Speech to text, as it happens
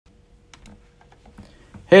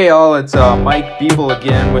Hey all, it's Mike Beeble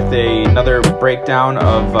again with another breakdown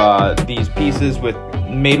of these pieces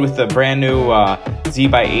made with the brand new Z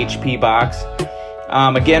by HP box.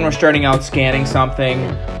 Again, we're starting out scanning something.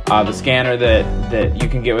 The scanner that you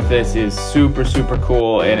can get with this is super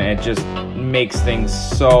cool, and it just makes things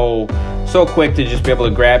so quick to just be able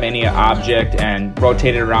to grab any object and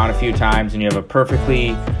rotate it around a few times, and you have a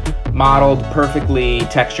perfectly modeled, perfectly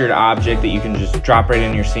textured object that you can just drop right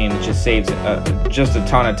in your scene. It just saves just a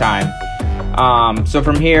ton of time. So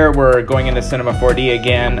from here, we're going into Cinema 4D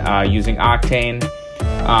again, using Octane.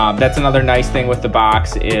 That's another nice thing with the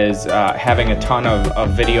box is having a ton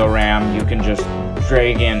of video RAM. You can just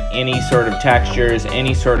drag in any sort of textures,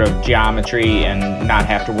 any sort of geometry, and not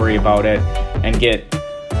have to worry about it, and get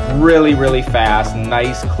really fast,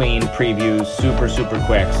 nice clean previews, super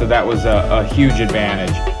quick. So that was a huge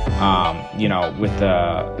advantage, you know, with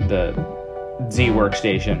the Z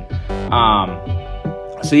workstation.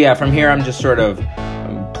 So yeah, from here I'm just sort of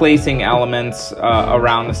placing elements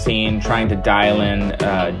around the scene, trying to dial in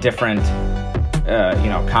different you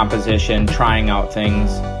know, composition, trying out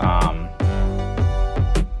things.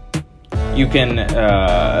 You can,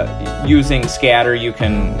 using scatter, you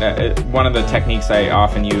can, one of the techniques I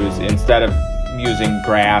often use, instead of using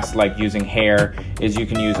grass, like using hair, is you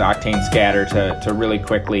can use Octane scatter to really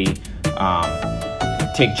quickly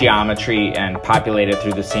take geometry and populate it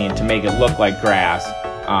through the scene to make it look like grass.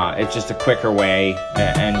 It's just a quicker way,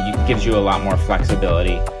 and it gives you a lot more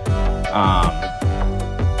flexibility.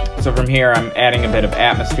 So from here, I'm adding a bit of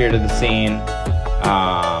atmosphere to the scene,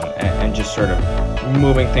 and just sort of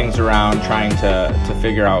moving things around, trying to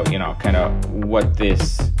figure out, you know, kind of what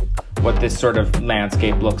this sort of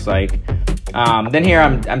landscape looks like. Then here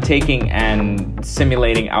I'm taking and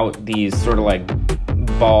simulating out these sort of like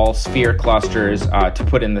ball sphere clusters to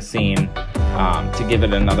put in the scene, to give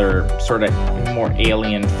it another sort of more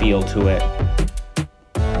alien feel to it.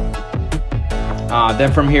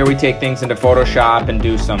 Then from here we take things into Photoshop and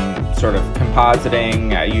do some sort of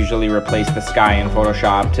compositing. I usually replace the sky in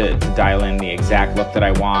Photoshop to dial in the exact look that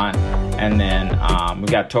I want. And then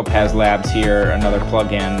we've got Topaz Labs here, another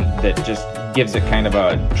plugin that just gives it kind of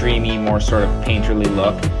a dreamy, more sort of painterly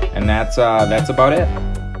look. And that's about it.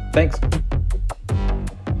 Thanks.